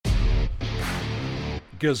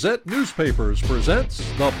Gazette Newspapers presents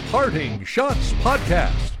the Parting Shots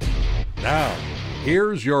Podcast. Now,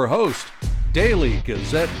 here's your host, Daily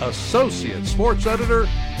Gazette Associate Sports Editor,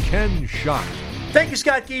 Ken Schott. Thank you,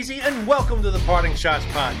 Scott Geezy, and welcome to the Parting Shots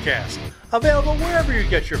Podcast. Available wherever you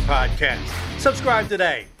get your podcasts. Subscribe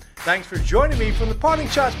today. Thanks for joining me from the Parting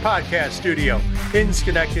Shots Podcast studio in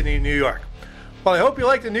Schenectady, New York. Well, I hope you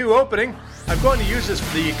like the new opening. I'm going to use this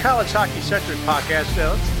for the College Hockey-centric podcast.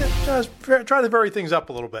 Let's try to vary things up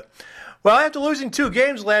a little bit. Well, after losing 2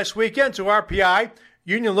 games last weekend to RPI,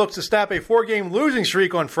 Union looks to snap a 4-game losing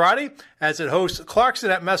streak on Friday as it hosts Clarkson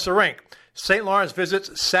at Messer Rink. St. Lawrence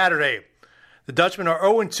visits Saturday. The Dutchmen are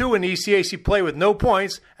 0-2 in ECAC play with no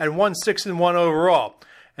points and 1-6-1 overall.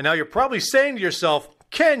 And now you're probably saying to yourself,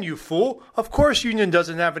 Ken, you fool, of course Union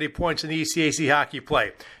doesn't have any points in ECAC hockey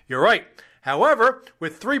play. You're right. However,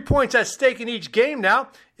 with 3 points at stake in each game now,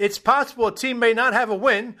 it's possible a team may not have a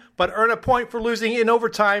win, but earn a point for losing in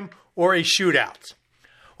overtime or a shootout.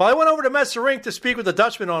 Well, I went over to Messer Rink to speak with the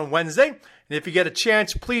Dutchman on Wednesday, and if you get a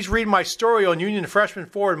chance, please read my story on Union freshman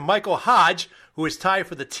forward Michael Hodge, who is tied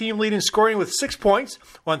for the team lead in scoring with 6 points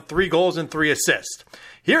on 3 goals and 3 assists.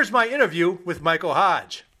 Here's my interview with Michael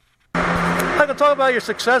Hodge. I can talk about your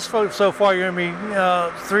success so far. You're going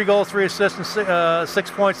to be 3 goals, 3 assists, and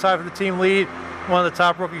 6 points tied for the team lead. One of the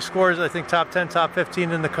top rookie scorers, I think top 10, top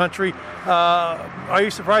 15 in the country. Are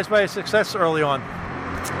you surprised by your success early on?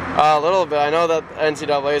 A little bit. I know that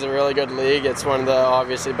NCAA is a really good league. It's one of the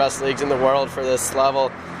obviously best leagues in the world for this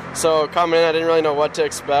level. So coming in, I didn't really know what to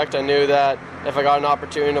expect. I knew that if I got an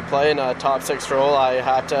opportunity to play in a top 6 role, I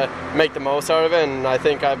had to make the most out of it, and I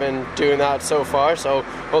think I've been doing that so far. So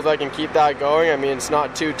hopefully I can keep that going. I mean, it's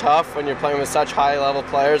not too tough when you're playing with such high-level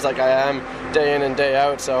players like I am day in and day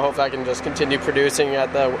out. So hopefully I can just continue producing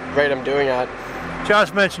at the rate I'm doing at.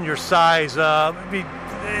 Josh mentioned your size.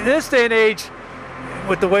 In this day and age,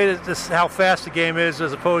 with the way that how fast the game is,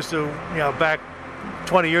 as opposed to back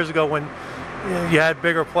 20 years ago when you had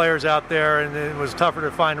bigger players out there and it was tougher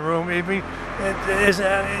to find room.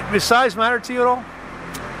 Does size matter to you at all?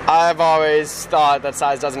 I've always thought that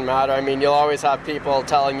size doesn't matter. I mean, you'll always have people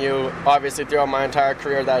telling you, obviously throughout my entire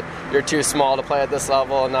career, that you're too small to play at this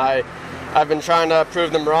level, and I've been trying to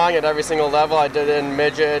prove them wrong at every single level. I did it in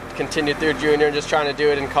midget, continued through junior, and just trying to do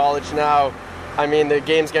it in college now. I mean, the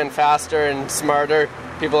game's getting faster and smarter.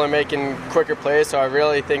 People are making quicker plays, so I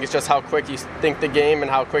really think it's just how quick you think the game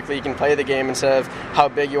and how quickly you can play the game instead of how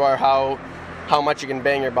big you are, how much you can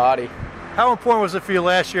bang your body. How important was it for you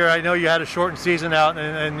last year? I know you had a shortened season out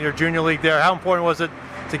in your junior league there. How important was it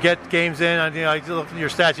to get games in? I looked at your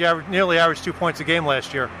stats. You nearly averaged 2 points a game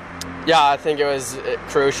last year. Yeah, I think it was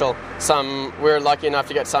crucial. We were lucky enough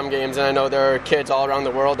to get some games, and I know there are kids all around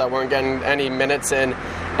the world that weren't getting any minutes in,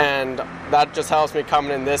 and that just helps me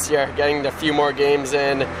coming in this year, getting a few more games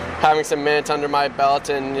in, having some minutes under my belt,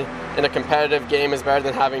 and in a competitive game is better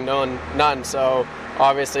than having none. So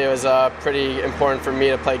obviously it was pretty important for me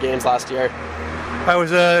to play games last year. I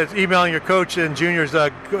was emailing your coach in juniors,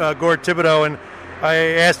 Gord Thibodeau, and I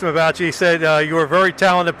asked him about you. He said you were a very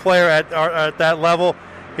talented player at that level.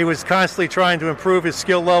 He was constantly trying to improve his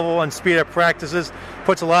skill level and speed at practices,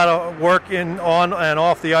 puts a lot of work in on and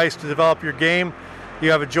off the ice to develop your game.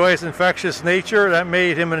 You have a joyous, infectious nature that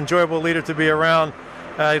made him an enjoyable leader to be around.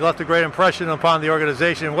 He left a great impression upon the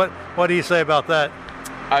organization. What do you say about that?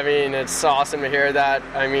 I mean, it's awesome to hear that.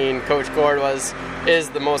 I mean, Coach Gord is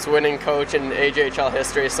the most winning coach in AJHL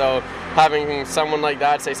history, so having someone like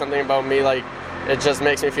that say something about me, it just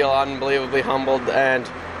makes me feel unbelievably humbled. And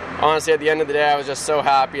honestly, at the end of the day, I was just so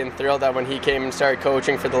happy and thrilled that when he came and started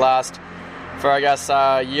coaching for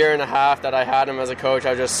a year and a half that I had him as a coach,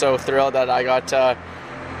 I was just so thrilled that I got to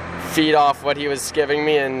feed off what he was giving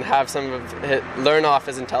me and have learn off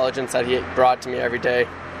his intelligence that he brought to me every day.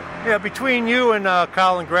 Yeah, between you and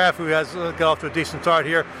Colin Graff, who has got off to a decent start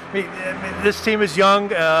here, this team is young.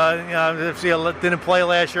 Didn't play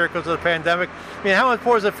last year because of the pandemic. How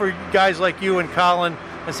important is it for guys like you and Colin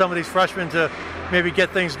and some of these freshmen to maybe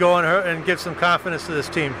get things going and give some confidence to this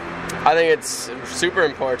team? I think it's super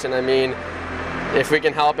important. I mean, if we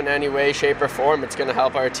can help in any way, shape, or form, it's going to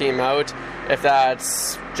help our team out. If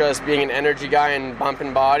that's just being an energy guy and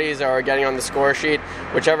bumping bodies or getting on the score sheet,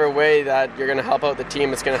 whichever way that you're going to help out the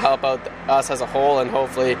team, it's going to help out us as a whole and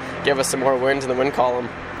hopefully give us some more wins in the win column.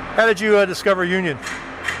 How did you discover Union?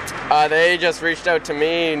 They just reached out to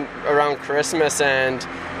me around Christmas, and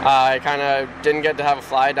I kind of didn't get to have a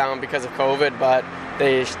fly down because of COVID, but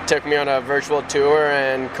they took me on a virtual tour,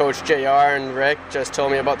 and Coach JR and Rick just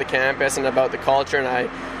told me about the campus and about the culture, and I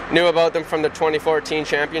knew about them from the 2014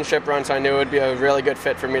 championship run, so I knew it would be a really good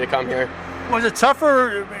fit for me to come here. Was it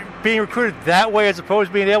tougher being recruited that way as opposed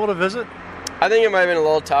to being able to visit? I think it might have been a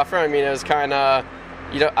little tougher. I mean, it was kind of,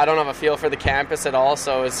 I don't have a feel for the campus at all,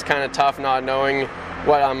 so it's kind of tough not knowing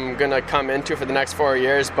what I'm going to come into for the next 4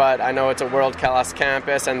 years, but I know it's a world-class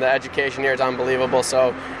campus, and the education here is unbelievable,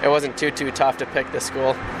 so it wasn't too tough to pick this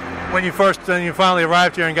school. When you finally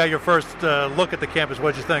arrived here and got your first look at the campus,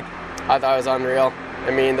 what did you think? I thought it was unreal.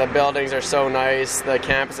 I mean, the buildings are so nice, the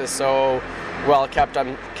campus is so well kept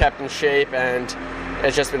in shape, and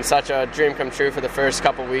it's just been such a dream come true for the first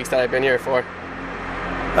couple weeks that I've been here for.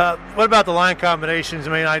 What about the line combinations?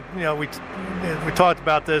 I mean, we talked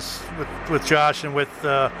about this with Josh and with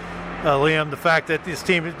Liam. The fact that this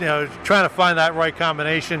team, trying to find that right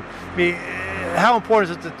combination. I mean, how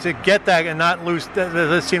important is it to get that and not lose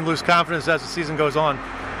this team lose confidence as the season goes on?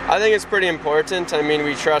 I think it's pretty important. I mean,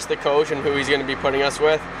 we trust the coach and who he's going to be putting us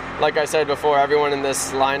with. Like I said before, everyone in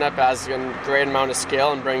this lineup has a great amount of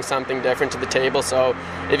skill and brings something different to the table. So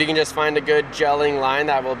if you can just find a good gelling line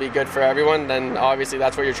that will be good for everyone, then obviously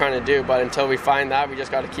that's what you're trying to do. But until we find that, we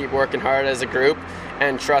just got to keep working hard as a group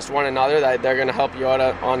and trust one another that they're going to help you out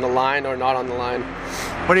on the line or not on the line.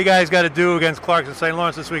 What do you guys got to do against Clarkson St.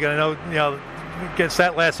 Lawrence this week? I know, against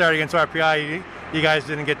that last Saturday against RPI, you guys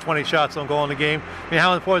didn't get 20 shots on goal in the game. I mean,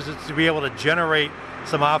 how important is it to be able to generate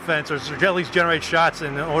some offense, or at least generate shots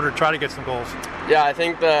in order to try to get some goals? Yeah, I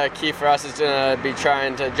think the key for us is going to be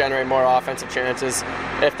trying to generate more offensive chances.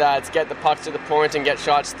 If that's get the pucks to the point and get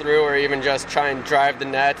shots through, or even just try and drive the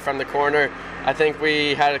net from the corner. I think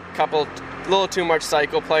we had a little too much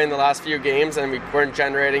cycle play in the last few games, and we weren't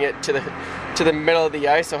generating it to the middle of the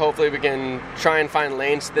ice. So hopefully we can try and find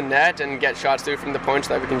lanes to the net and get shots through from the point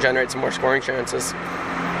so that we can generate some more scoring chances.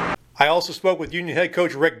 I also spoke with Union head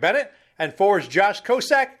coach Rick Bennett and forwards Josh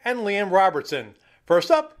Kosak and Liam Robertson.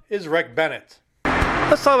 First up is Rick Bennett.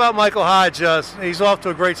 Let's talk about Michael Hodge. He's off to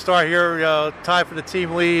a great start here, tied for the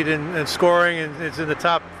team lead in scoring, and is in the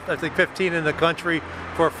top, I think, 15 in the country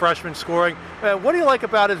for freshman scoring. What do you like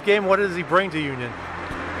about his game? What does he bring to Union?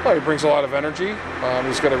 Well, he brings a lot of energy.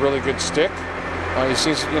 He's got a really good stick. He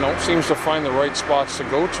seems to find the right spots to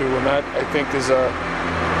go to, and that, I think, is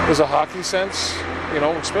a hockey sense.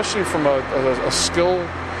 Especially from a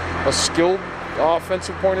skilled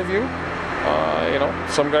offensive point of view.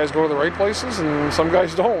 Some guys go to the right places and some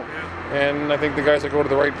guys don't. And I think the guys that go to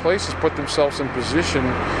the right places put themselves in position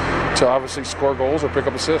to obviously score goals or pick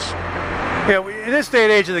up assists. Yeah, in this day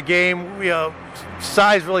and age of the game,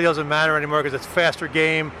 size really doesn't matter anymore because it's a faster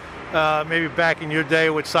game. Maybe back in your day,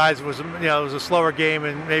 with size was a slower game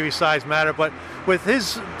and maybe size mattered. But with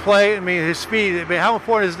his play, his speed, how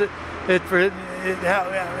important is it for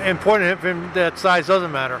how important for him that size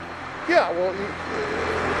doesn't matter? Yeah, well,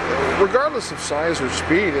 regardless of size or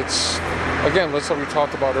speed, it's, again, that's what we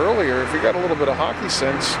talked about earlier. If you got a little bit of hockey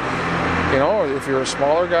sense, if you're a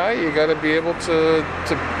smaller guy, you got to be able to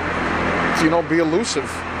be elusive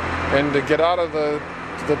and to get out of the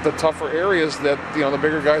tougher areas that the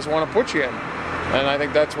bigger guys want to put you in. And I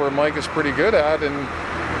think that's where Mike is pretty good at. And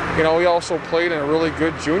he also played in a really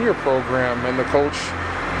good junior program, and the coach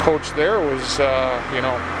there was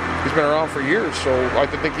he's been around for years, so I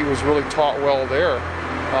think he was really taught well there,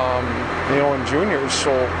 in juniors.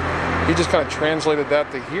 So he just kind of translated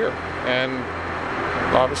that to here, and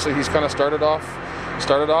obviously he's kind of started off,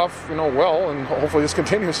 well, and hopefully this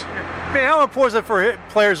continues. How important is it for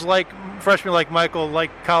players like freshmen like Michael, like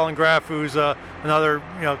Colin Graff, who's another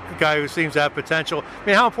guy who seems to have potential?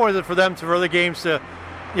 How important is it for them for other games to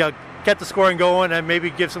get the scoring going and maybe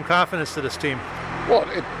give some confidence to this team? Well,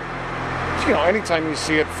 anytime you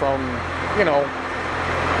see it from,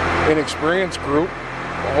 an experienced group,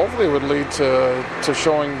 hopefully it would lead to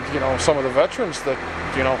showing, some of the veterans that,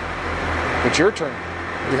 it's your turn.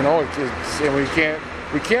 And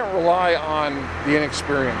we can't rely on the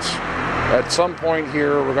inexperience. At some point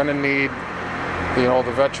here, we're going to need,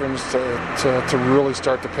 the veterans to really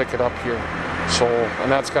start to pick it up here. So,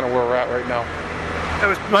 and that's kind of where we're at right now.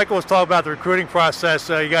 Michael was talking about the recruiting process.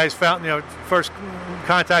 You guys found, first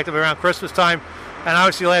contacted around Christmas time, and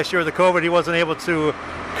obviously last year with the COVID, he wasn't able to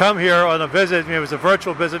come here on a visit. It was a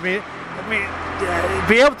virtual visit. Be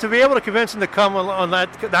able to convince him to come on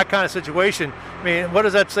that kind of situation. What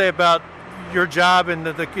does that say about your job and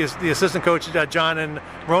the assistant coach, John and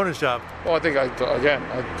Ronan's job? Well, I think I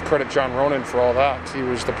credit John Ronan for all that. He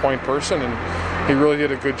was the point person, and he really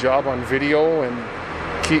did a good job on video and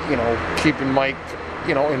keeping Mike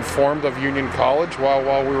informed of Union College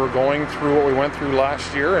while we were going through what we went through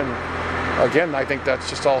last year. And again, I think that's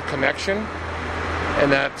just all connection,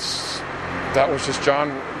 and that was just John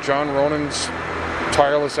Ronan's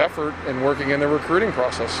tireless effort in working in the recruiting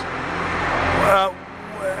process.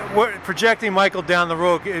 Projecting Michael down the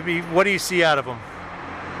road, what do you see out of him?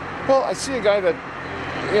 Well, I see a guy that,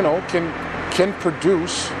 can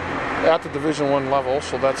produce at the Division I level,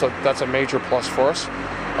 so that's a major plus for us.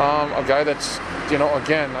 A guy that's,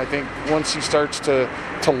 again, I think once he starts to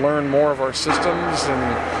learn more of our systems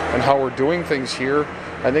and how we're doing things here,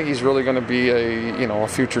 I think he's really going to be a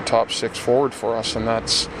future top 6 forward for us, and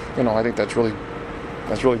that's, I think that's really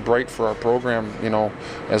bright for our program,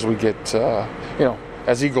 as we get,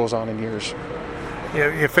 as he goes on in years.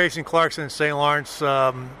 Yeah, you're facing Clarkson and St. Lawrence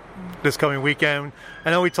this coming weekend. I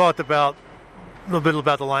know we talked a little bit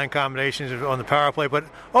about the line combinations on the power play, but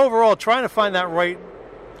overall, trying to find that right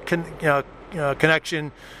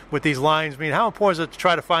connection with these lines. I mean, how important is it to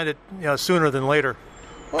try to find it sooner than later?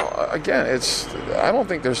 Well, again, I don't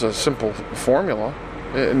think there's a simple formula.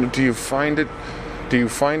 And do you find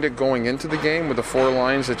it going into the game with the 4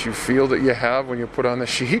 lines that you feel that you have when you put on the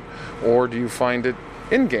sheet, or do you find it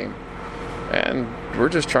in game? And we're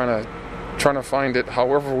just trying to find it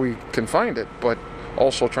however we can find it, but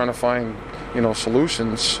also trying to find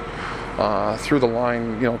solutions through the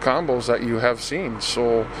line combos that you have seen.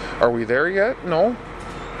 So are we there yet? No,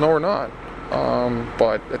 we're not.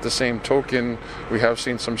 But at the same token, we have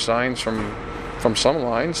seen some signs from some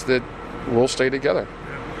lines that will stay together.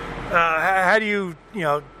 How do you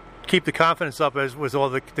keep the confidence up as with all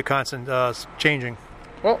the constant changing?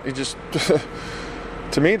 Well, you just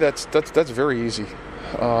to me that's very easy.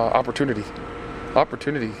 Opportunity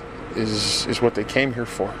is what they came here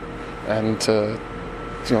for, and to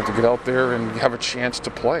get out there and have a chance to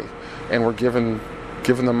play, and we're giving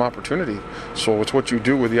them opportunity. So it's what you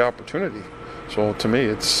do with the opportunity. So to me,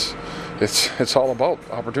 it's all about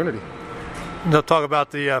opportunity. They'll talk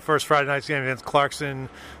about the first Friday night's game against Clarkson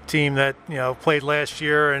team that played last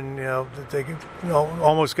year, and they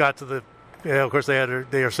almost got to the. Of course, they had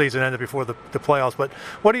their season ended before the playoffs. But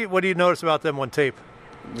what do you notice about them on tape?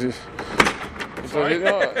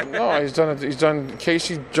 No, he's done.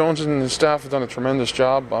 Casey Jones and his staff have done a tremendous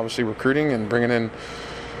job, obviously recruiting and bringing in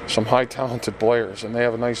some high talented players, and they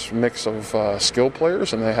have a nice mix of skill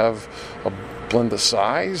players, and they have a blend of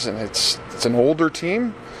size, and it's an older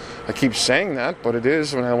team. I keep saying that, but it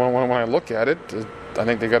is when I look at it. I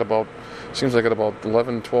think they got about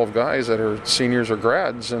 11, 12 guys that are seniors or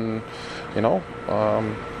grads, and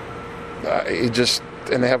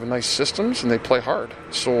and they have nice systems and they play hard.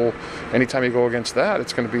 So anytime you go against that,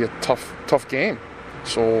 it's going to be a tough game.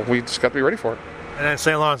 So we just got to be ready for it. And then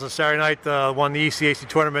St. Lawrence on Saturday night won the ECAC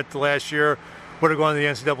tournament last year. Would have gone to the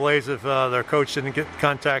NCAAs if their coach didn't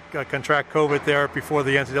contract COVID there before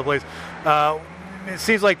the NCAAs. It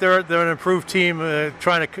seems like they're an improved team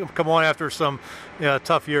trying to come on after some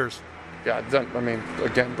tough years. Yeah,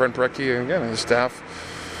 again, Brent Brecky and his staff,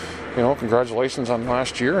 congratulations on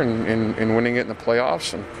last year and winning it in the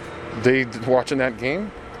playoffs. And they, watching that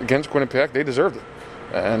game against Quinnipiac, they deserved it.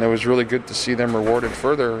 And it was really good to see them rewarded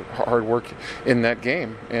for their hard work in that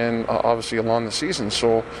game and obviously along the season.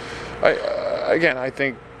 So, I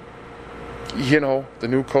think, the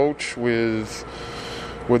new coach with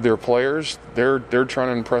their players, they're trying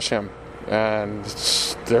to impress him. And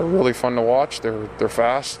they're really fun to watch. They're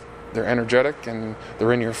fast. They're energetic, and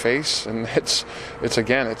they're in your face, and it's a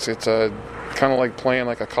kind of like playing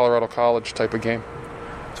like a Colorado College type of game.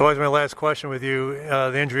 So always my last question with you,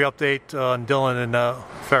 the injury update on Dylan and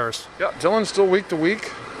Ferris. Yeah, Dylan's still week to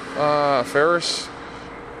week. Ferris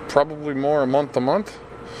probably more month to month,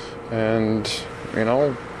 and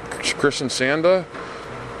Chris and Sanda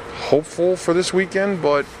hopeful for this weekend,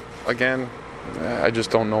 but again, I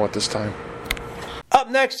just don't know at this time. Up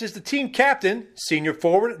next is the team captain, senior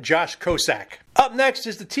forward Josh Kosak.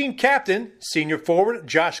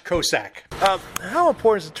 How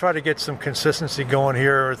important is it to try to get some consistency going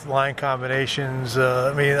here with line combinations?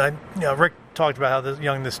 Rick talked about how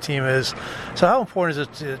young this team is. So how important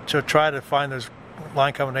is it to try to find those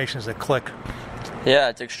line combinations that click? Yeah,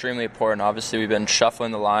 it's extremely important. Obviously, we've been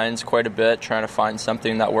shuffling the lines quite a bit, trying to find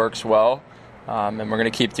something that works well. And we're going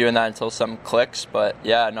to keep doing that until something clicks. But,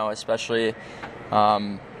 especially...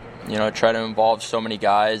 try to involve so many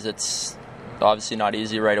guys. It's obviously not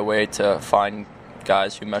easy right away to find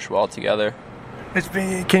guys who mesh well together.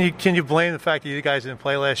 Can you blame the fact that you guys didn't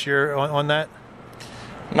play last year on that?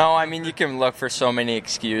 No, you can look for so many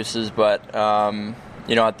excuses, but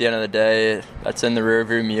at the end of the day, that's in the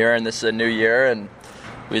rearview mirror, and this is a new year, and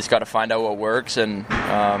we just got to find out what works and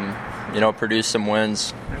produce some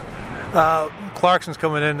wins. Clarkson's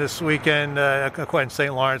coming in this weekend, quite in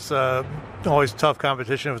St. Lawrence. Always tough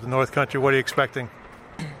competition with the North Country. What are you expecting?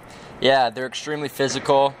 Yeah, they're extremely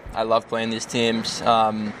physical. I love playing these teams.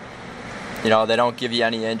 they don't give you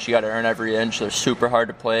any inch. You got to earn every inch. They're super hard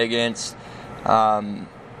to play against. Then,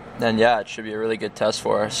 it should be a really good test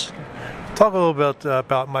for us. Talk a little bit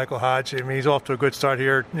about Michael Hodge. I mean, he's off to a good start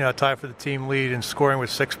here, tied for the team lead in scoring with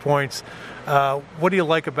 6 points. What do you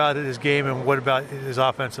like about his game, and what about his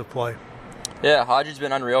offensive play? Yeah, Hodge has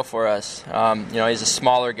been unreal for us. He's a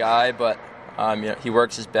smaller guy, but he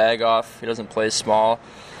works his bag off. He doesn't play small.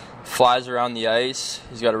 Flies around the ice.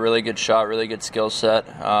 He's got a really good shot, really good skill set.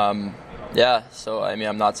 So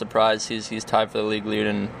I'm not surprised. He's tied for the league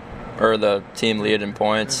lead or the team lead in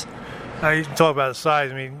points. You talk about his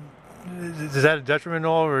size. I mean, is that a detriment at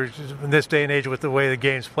all, or in this day and age with the way the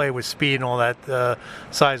game's played with speed and all that,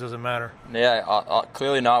 size doesn't matter? Yeah,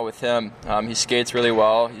 clearly not with him. He skates really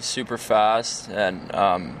well. He's super fast, and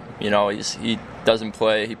he doesn't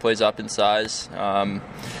play. He plays up in size.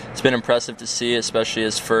 It's been impressive to see, especially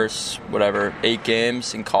his first 8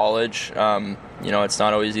 games in college. It's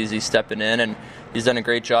not always easy stepping in, and he's done a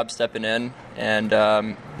great job stepping in,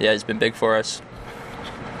 and he's been big for us.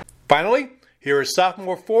 Finally, here is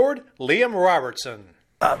sophomore forward Liam Robertson.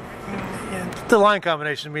 The line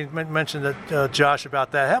combination, we mentioned that Josh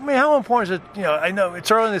about that. How important is it? I know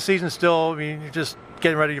it's early in the season still. I mean, you're just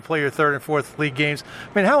getting ready to play your third and fourth league games.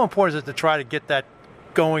 I mean, how important is it to try to get that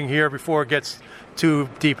going here before it gets too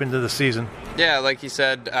deep into the season? Yeah, like you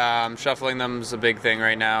said, shuffling them is a big thing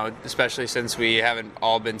right now, especially since we haven't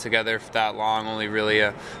all been together for that long, only really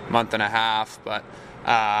a month and a half. But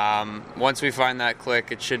once we find that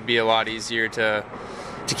click, it should be a lot easier to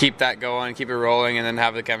keep that going, keep it rolling, and then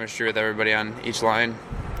have the chemistry with everybody on each line.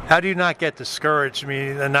 How do you not get discouraged? I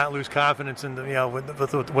mean, and not lose confidence in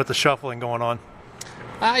with the shuffling going on?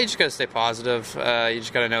 You just got to stay positive. You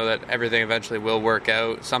just got to know that everything eventually will work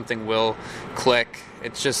out. Something will click.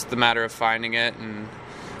 It's just the matter of finding it and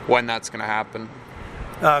when that's going to happen.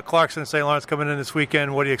 Clarkson and St. Lawrence coming in this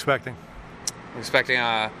weekend. What are you expecting? I'm expecting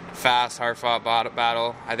a fast, hard-fought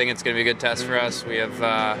battle. I think it's going to be a good test for us. We have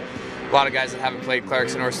a lot of guys that haven't played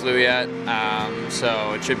Clarkson or SLU yet,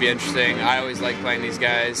 so it should be interesting. I always like playing these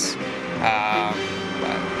guys, but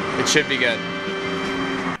it should be good.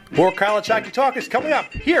 More college hockey talk is coming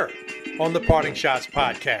up here on the Parting Shots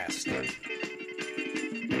podcast.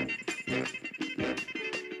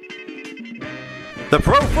 The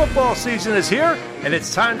pro football season is here, and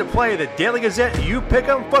it's time to play the Daily Gazette You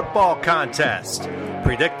Pick'em Football Contest.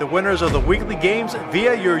 Predict the winners of the weekly games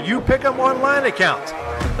via your You Pick'em online account.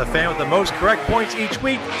 The fan with the most correct points each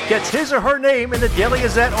week gets his or her name in the Daily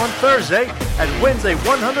Gazette on Thursday and wins a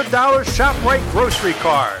 $100 ShopRite grocery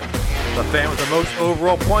card. The fan with the most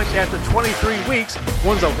overall points after 23 weeks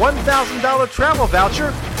wins a $1,000 travel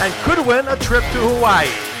voucher and could win a trip to Hawaii.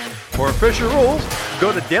 For official rules,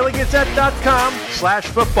 go to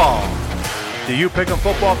dailygazette.com/football. The You Pick'em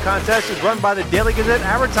Football Contest is run by the Daily Gazette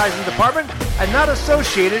Advertising Department and not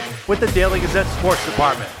associated with the Daily Gazette Sports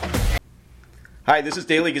Department. Hi, this is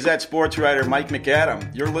Daily Gazette sports writer Mike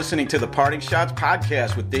McAdam. You're listening to the Parting Shots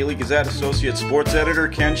podcast with Daily Gazette Associate Sports Editor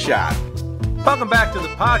Ken Schott. Welcome back to the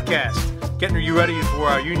podcast. Getting you ready for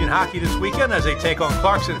our Union hockey this weekend as they take on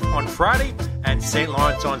Clarkson on Friday and St.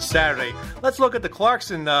 Lawrence on Saturday. Let's look at the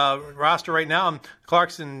Clarkson roster right now.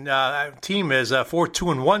 Clarkson team is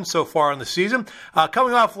 4-2-1 so far in the season.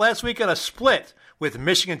 Coming off last weekend, a split with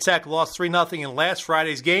Michigan Tech, lost 3-0 in last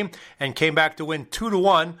Friday's game and came back to win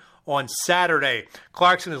 2-1 on Saturday.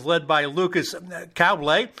 Clarkson is led by Lucas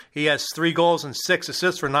Cowbley. He has 3 goals and 6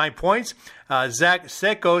 assists for 9 points. Zach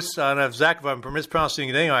Sekos, Zach, if I'm mispronouncing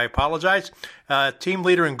your name, I apologize. Team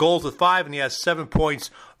leader in goals with 5, and he has 7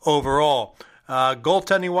 points overall.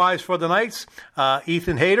 Goaltending-wise for the Knights,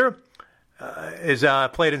 Ethan Hayter is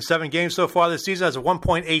played in 7 games so far this season, has a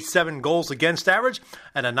 1.87 goals against average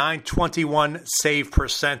and a .921 save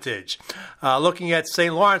percentage. Looking at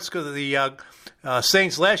St. Lawrence, the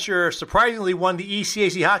Saints last year surprisingly won the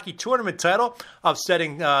ECAC hockey tournament title,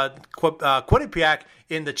 upsetting Quinnipiac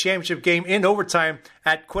in the championship game in overtime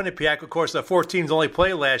at Quinnipiac. Of course, the 4 teams only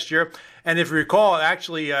played last year. And if you recall,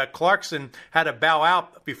 actually, Clarkson had to bow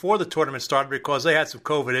out before the tournament started because they had some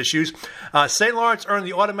COVID issues. St. Lawrence earned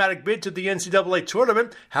the automatic bid to the NCAA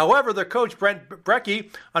tournament. However, their coach, Brent Brecky,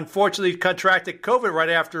 unfortunately contracted COVID right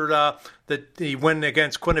after the win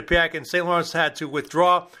against Quinnipiac, and St. Lawrence had to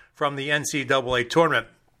withdraw from the NCAA tournament.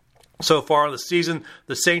 So far in the season,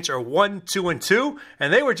 the Saints are 1-2-2,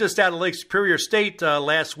 and they were just out of Lake Superior State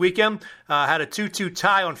last weekend. Had a 2-2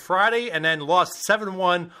 tie on Friday, and then lost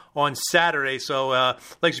 7-1 on Saturday. So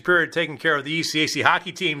Lake Superior taking care of the ECAC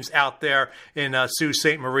hockey teams out there in Sault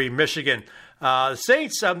Ste. Marie, Michigan. The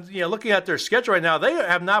Saints, looking at their schedule right now, they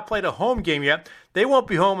have not played a home game yet. They won't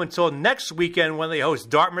be home until next weekend when they host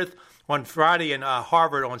Dartmouth on Friday and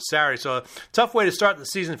Harvard on Saturday. So a tough way to start the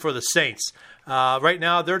season for the Saints. Right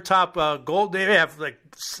now, their top goal, they have like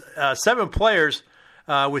 7 players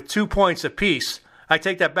with 2 points apiece. I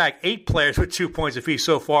take that back. 8 players with 2 points apiece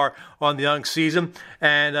so far on the young season.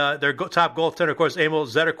 And their top goaltender, of course, Emil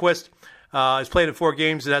Zetterquist, has played in 4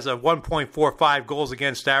 games. It has a 1.45 goals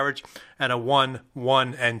against average and a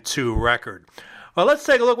 1-1-2 record. Well, let's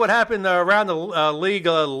take a look what happened around the league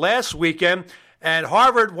last weekend. And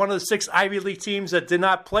Harvard, one of the 6 Ivy League teams that did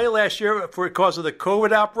not play last year because of the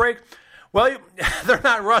COVID outbreak, well, they're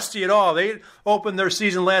not rusty at all. They opened their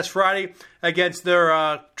season last Friday against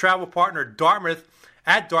their travel partner, Dartmouth,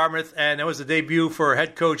 at Dartmouth, and that was the debut for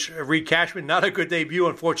head coach Reed Cashman. Not a good debut,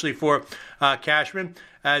 unfortunately, for Cashman,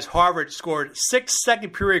 as Harvard scored 6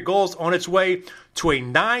 second-period goals on its way to a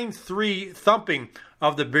 9-3 thumping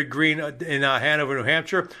of the Big Green in Hanover, New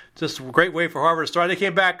Hampshire. Just a great way for Harvard to start. They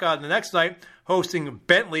came back the next night hosting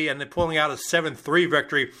Bentley, and they're pulling out a 7-3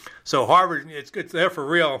 victory. So Harvard, it's there for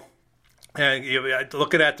real. And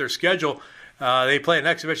looking at their schedule, they play an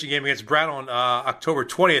exhibition game against Brown on October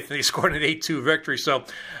 20th, and they scored an 8-2 victory. So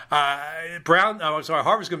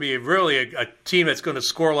Harvard's going to be really a team that's going to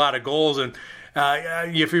score a lot of goals. And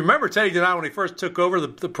if you remember Teddy Donato when he first took over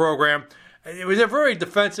the program, it was a very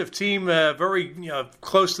defensive team, very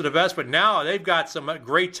close to the vest. But now they've got some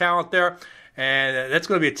great talent there, and that's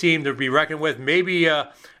going to be a team to be reckoned with. Maybe an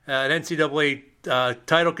NCAA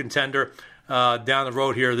title contender down the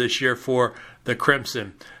road here this year for the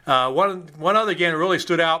Crimson. One other game that really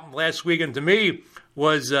stood out last weekend to me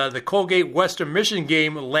was the Colgate Western Michigan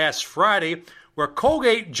game last Friday, where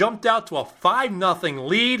Colgate jumped out to a 5-0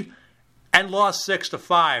 lead and lost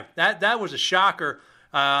 6-5. That was a shocker.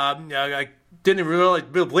 I didn't really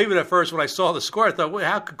believe it at first when I saw the score. I thought, well,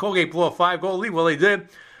 how could Colgate blow a 5-goal lead? Well, they did.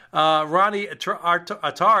 Ronnie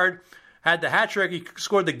Attard had the hat trick. He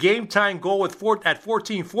scored the game-tying goal at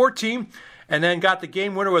 14-14, and then got the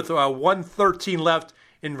game winner with 1:13 left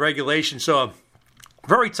in regulation. So a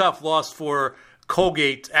very tough loss for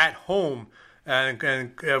Colgate at home. And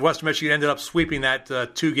Western Michigan ended up sweeping that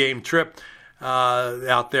 2-game trip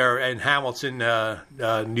out there in Hamilton,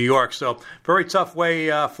 New York. So very tough way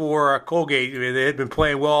for Colgate. I mean, they had been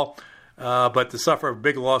playing well, but to suffer a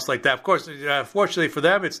big loss like that. Of course, fortunately for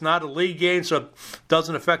them, it's not a league game, so it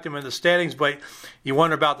doesn't affect them in the standings, but you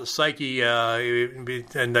wonder about the psyche,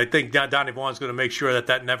 and I think Donnie Vaughn's going to make sure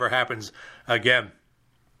that never happens again.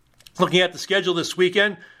 Looking at the schedule this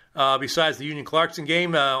weekend, besides the Union Clarkson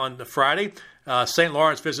game on the Friday, St.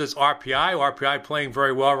 Lawrence visits RPI. RPI playing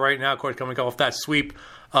very well right now, of course, coming off that sweep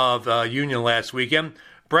of Union last weekend.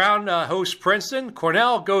 Brown hosts Princeton.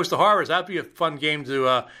 Cornell goes to Harvard. That'd be a fun game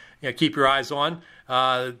to keep your eyes on.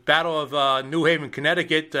 Battle of New Haven,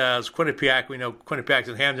 Connecticut. Quinnipiac. We know Quinnipiac's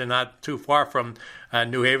in Hamden, not too far from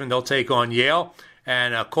New Haven. They'll take on Yale.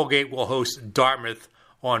 And Colgate will host Dartmouth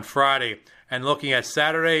on Friday. And looking at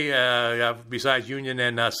Saturday, besides Union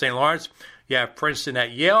and St. Lawrence, you have Princeton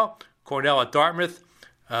at Yale, Cornell at Dartmouth,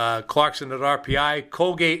 Clarkson at RPI,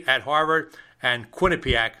 Colgate at Harvard, and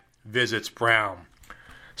Quinnipiac visits Brown.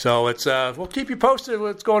 So we'll keep you posted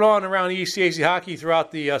what's going on around ECAC hockey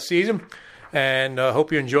throughout the season, and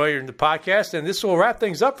hope you enjoy the podcast. And this will wrap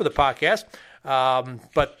things up for the podcast.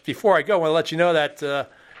 But before I go, I want to let you know that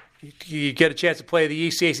you get a chance to play the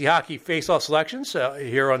ECAC hockey face-off selections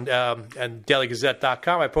here on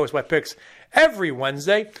DailyGazette.com. I post my picks every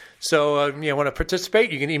Wednesday. So you want to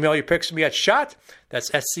participate, you can email your picks to me at SCHOTT, that's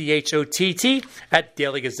SCHOTT, at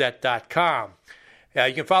DailyGazette.com.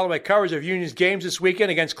 You can follow my coverage of Union's games this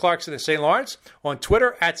weekend against Clarkson and St. Lawrence on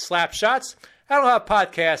Twitter at SlapShots. I'll have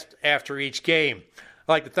podcasts after each game. I'd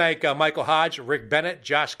like to thank Michael Hodge, Rick Bennett,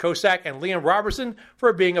 Josh Kosak, and Liam Robertson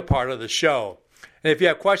for being a part of the show. And if you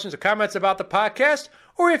have questions or comments about the podcast,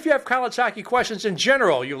 or if you have college hockey questions in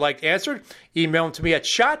general you'd like answered, email them to me at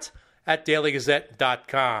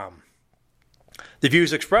shot@dailygazette.com. The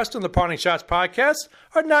views expressed on the Parting Shots podcast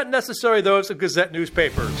are not necessarily those of Gazette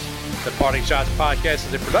newspapers. The Parting Shots podcast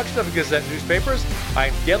is a production of the Gazette newspapers.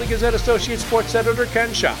 I'm Daily Gazette Associate Sports Editor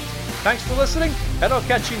Ken Schott. Thanks for listening, and I'll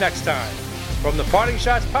catch you next time. From the Parting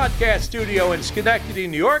Shots podcast studio in Schenectady,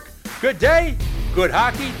 New York, good day, good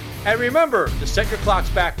hockey, and remember to set your clocks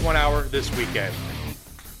back 1 hour this weekend.